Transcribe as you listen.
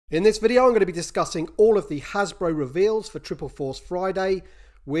In this video, I'm going to be discussing all of the Hasbro reveals for Triple Force Friday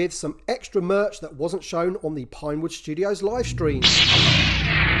with some extra merch that wasn't shown on the Pinewood Studios live stream.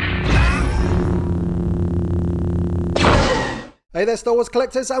 Hey there Star Wars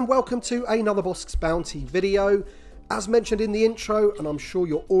collectors, and welcome to another Bosk's Bounty video. As mentioned in the intro, and I'm sure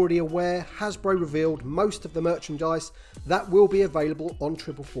you're already aware, Hasbro revealed most of the merchandise that will be available on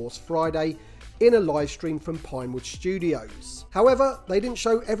Triple Force Friday in a live stream from Pinewood Studios. However, they didn't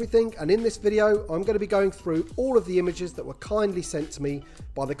show everything, and in this video I'm going to be going through all of the images that were kindly sent to me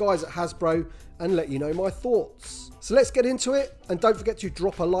by the guys at Hasbro and let you know my thoughts. So let's get into it, and don't forget to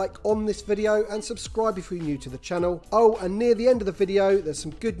drop a like on this video and subscribe if you're new to the channel. Oh, and near the end of the video there's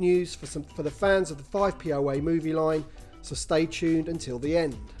some good news for the fans of the 5POA movie line, so stay tuned until the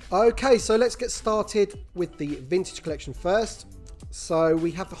end. Okay, so let's get started with the vintage collection first. So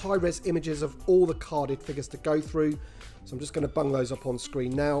we have the high-res images of all the carded figures to go through. So I'm just going to bung those up on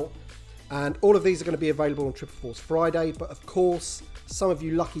screen now. And all of these are going to be available on Triple Force Friday. But of course, some of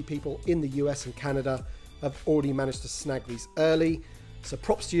you lucky people in the US and Canada have already managed to snag these early. So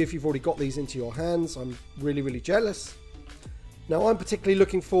props to you if you've already got these into your hands. I'm really jealous. Now I'm particularly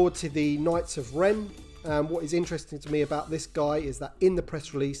looking forward to the Knights of Ren. What is interesting to me about this guy is that in the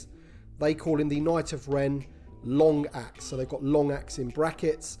press release, they call him the Knight of Ren Long Axe. So they've got Long Axe in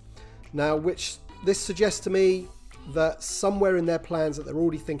brackets. Now, which this suggests to me that somewhere in their plans that they're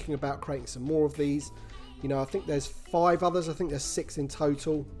already thinking about creating some more of these. You know, I think there's 5 others. I think there's 6 in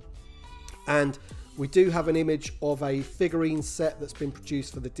total. And we do have an image of a figurine set that's been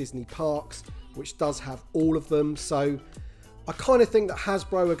produced for the Disney parks, which does have all of them. So I kind of think that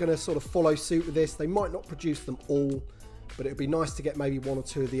Hasbro are going to sort of follow suit with this. They might not produce them all, but it would be nice to get maybe 1 or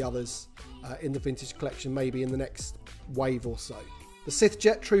 2 of the others in the vintage collection, maybe in the next wave or so. The Sith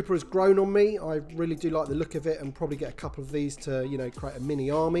Jet Trooper has grown on me. I really do like the look of it, and probably get a couple of these to, you know, create a mini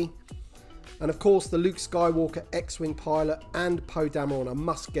army. And of course the Luke Skywalker X-Wing pilot and Poe Dameron are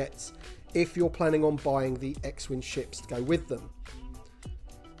must-gets if you're planning on buying the X-Wing ships to go with them.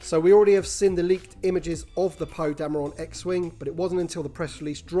 So we already have seen the leaked images of the Poe Dameron X-Wing, but it wasn't until the press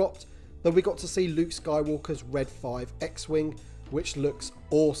release dropped that we got to see Luke Skywalker's Red 5 X-Wing, which looks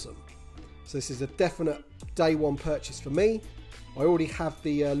awesome. So this is a definite day one purchase for me. I already have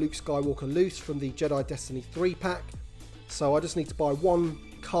the Luke Skywalker loose from the Jedi Destiny 3 pack, so I just need to buy 1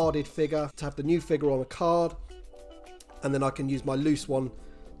 carded figure to have the new figure on a card, and then I can use my loose one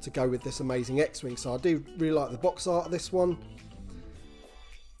to go with this amazing X-Wing. So I do really like the box art of this one.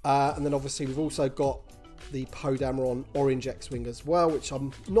 And then obviously we've also got the Poe Dameron Orange X-Wing as well, which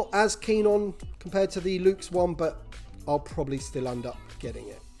I'm not as keen on compared to the Luke's one, but I'll probably still end up getting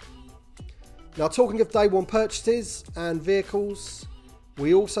it. Now, talking of day one purchases and vehicles,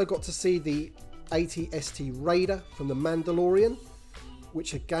 we also got to see the AT-ST Raider from the Mandalorian,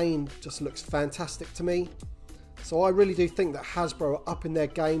 which again just looks fantastic to me. So I really do think that Hasbro are up in their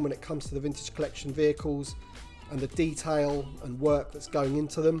game when it comes to the vintage collection vehicles and the detail and work that's going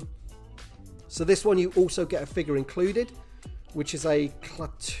into them. So this one you also get a figure included, which is a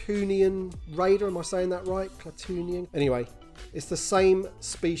Klatooinian Raider. Am I saying that right? Klatooinian? Anyway, it's the same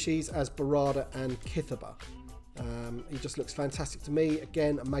species as Barada and Kithaba. He just looks fantastic to me.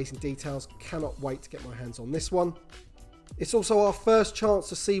 Again, amazing details. Cannot wait to get my hands on this one. It's also our first chance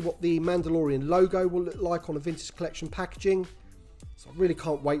to see what the Mandalorian logo will look like on a vintage collection packaging. So I really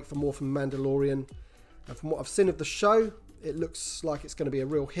can't wait for more from Mandalorian. And from what I've seen of the show, it looks like it's going to be a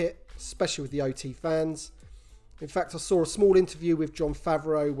real hit, especially with the OT fans. In fact, I saw a small interview with Jon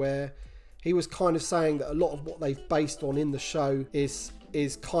Favreau where he was kind of saying that a lot of what they've based on in the show is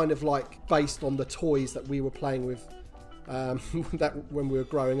kind of like based on the toys that we were playing with when we were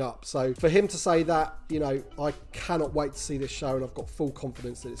growing up. So for him to say that, you know, I cannot wait to see this show, and I've got full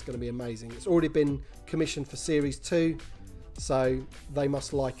confidence that it's going to be amazing. It's already been commissioned for Series 2, so they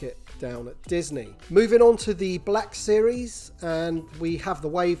must like it down at Disney. Moving on to the Black Series, and we have the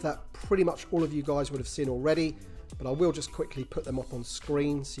wave that pretty much all of you guys would have seen already, but I will just quickly put them up on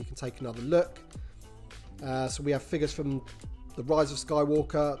screen so you can take another look. So we have figures from the Rise of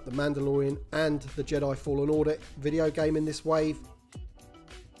Skywalker, the Mandalorian, and the Jedi Fallen Order video game in this wave.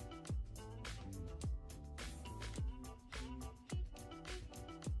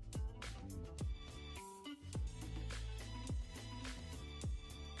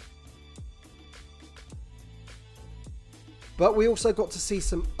 But we also got to see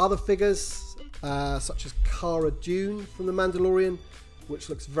some other figures, such as Cara Dune from the Mandalorian, which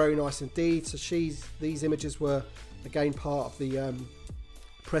looks very nice indeed. So these images were again part of the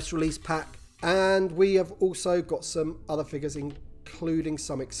press release pack. And we have also got some other figures, including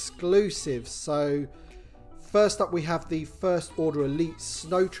some exclusives. So First up we have the First Order Elite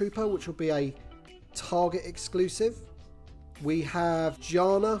Snowtrooper, which will be a Target exclusive. We have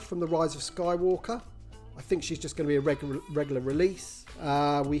Jana from The Rise of Skywalker. I think she's just going to be a regular release.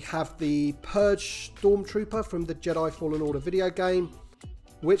 We have the Purge Stormtrooper from the Jedi Fallen Order video game,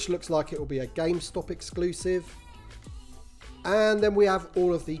 which looks like it will be a GameStop exclusive. And then we have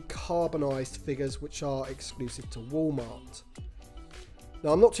all of the carbonized figures, which are exclusive to Walmart.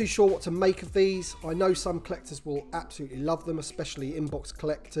 Now, I'm not too sure what to make of these. I know some collectors will absolutely love them, especially inbox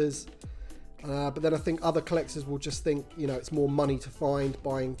collectors. But then I think other collectors will just think, you know, it's more money to find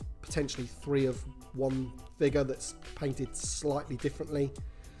buying potentially 3 of one figure that's painted slightly differently.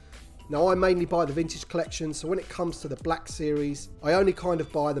 Now, I mainly buy the vintage collection, so when it comes to the Black Series, I only kind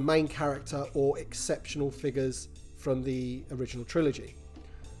of buy the main character or exceptional figures from the original trilogy.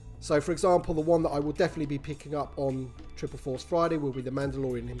 So, for example, the one that I will definitely be picking up on Triple Force Friday will be the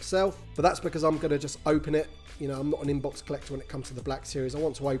Mandalorian himself, but that's because I'm going to just open it. You know, I'm not an inbox collector when it comes to the Black Series. I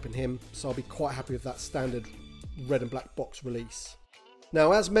want to open him, so I'll be quite happy with that standard red and black box release.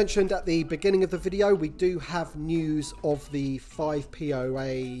 Now, as mentioned at the beginning of the video, we do have news of the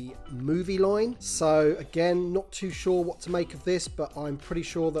 5POA movie line. So again, not too sure what to make of this, but I'm pretty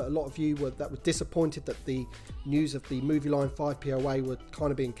sure that a lot of you were disappointed that the news of the movie line 5POA were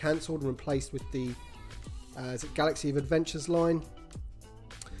kind of being cancelled and replaced with the is it Galaxy of Adventures line.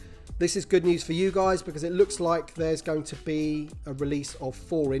 This is good news for you guys because it looks like there's going to be a release of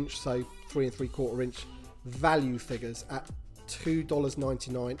 4-inch, so 3 3/4 inch value figures at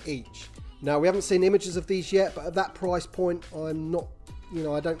 $2.99 each. Now, we haven't seen images of these yet, but at that price point, I'm not, you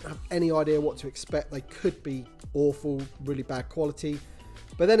know, I don't have any idea what to expect. They could be awful, really bad quality.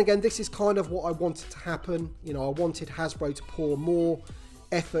 But then again, this is kind of what I wanted to happen. You know, I wanted Hasbro to pour more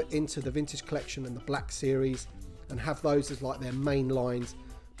effort into the vintage collection and the Black Series and have those as like their main lines,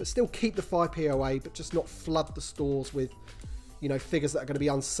 but still keep the 5POA, but just not flood the stores with, you know, figures that are going to be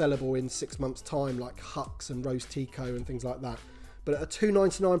unsellable in 6 months' time, like Hux and Rose Tico and things like that. But at a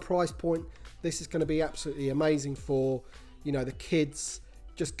 $2.99 price point, this is going to be absolutely amazing for, you know, the kids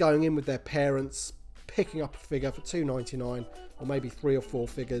just going in with their parents, picking up a figure for $2.99 or maybe 3 or 4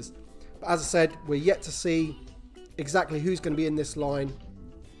 figures. But as I said, we're yet to see exactly who's going to be in this line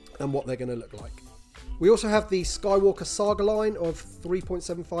and what they're going to look like. We also have the Skywalker Saga line of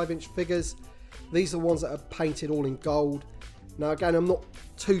 3.75 inch figures. These are the ones that are painted all in gold. Now, again, I'm not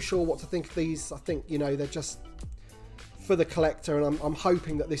too sure what to think of these. I think, you know, they're just for the collector, and I'm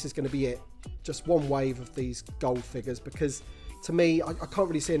hoping that this is going to be it. Just one wave of these gold figures, because to me, I can't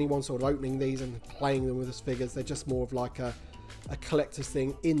really see anyone sort of opening these and playing them with as figures. They're just more of like a collector's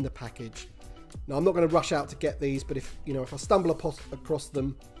thing in the package. Now, I'm not going to rush out to get these, but if, you know, if I stumble across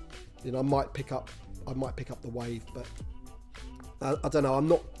them, you know, I might pick up the wave. But I don't know. I'm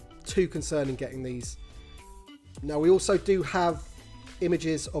not too concerned in getting these. Now, we also do have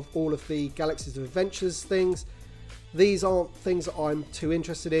images of all of the Galaxies of Adventures things. These aren't things that I'm too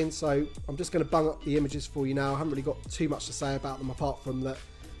interested in, so I'm just going to bung up the images for you now. I haven't really got too much to say about them, apart from that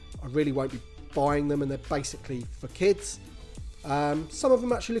I really won't be buying them, and they're basically for kids. Some of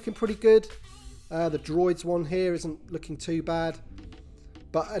them actually looking pretty good. The droids one here isn't looking too bad.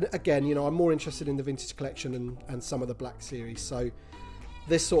 But again, you know, I'm more interested in the vintage collection and some of the Black Series, so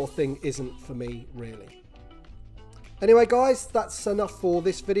this sort of thing isn't for me, really. Anyway, guys, that's enough for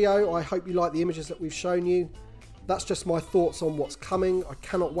this video. I hope you like the images that we've shown you. That's just my thoughts on what's coming. I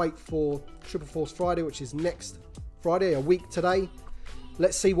cannot wait for Triple Force Friday, which is next Friday, a week today.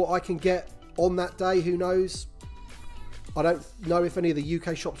 Let's see what I can get on that day. Who knows? I don't know if any of the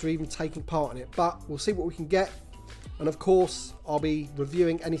UK shops are even taking part in it, but we'll see what we can get. And of course, I'll be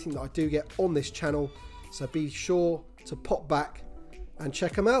reviewing anything that I do get on this channel, so be sure to pop back and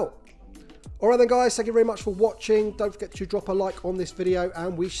check them out. Alright then, guys, thank you very much for watching. Don't forget to drop a like on this video,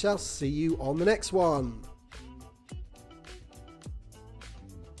 and we shall see you on the next one.